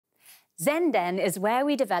Zen Den is where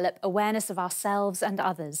we develop awareness of ourselves and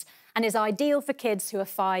others and is ideal for kids who are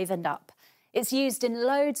 5 and up. It's used in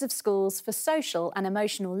loads of schools for social and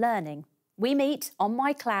emotional learning. We meet on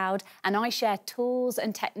my cloud and I share tools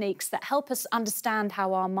and techniques that help us understand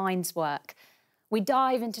how our minds work. We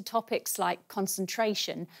dive into topics like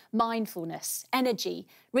concentration, mindfulness, energy,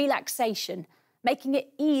 relaxation, making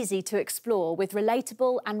it easy to explore with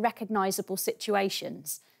relatable and recognisable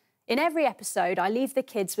situations. In every episode, I leave the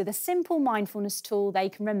kids with a simple mindfulness tool they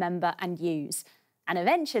can remember and use. And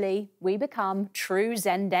eventually, we become true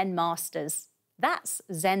Zen Den masters. That's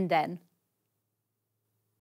Zen Den.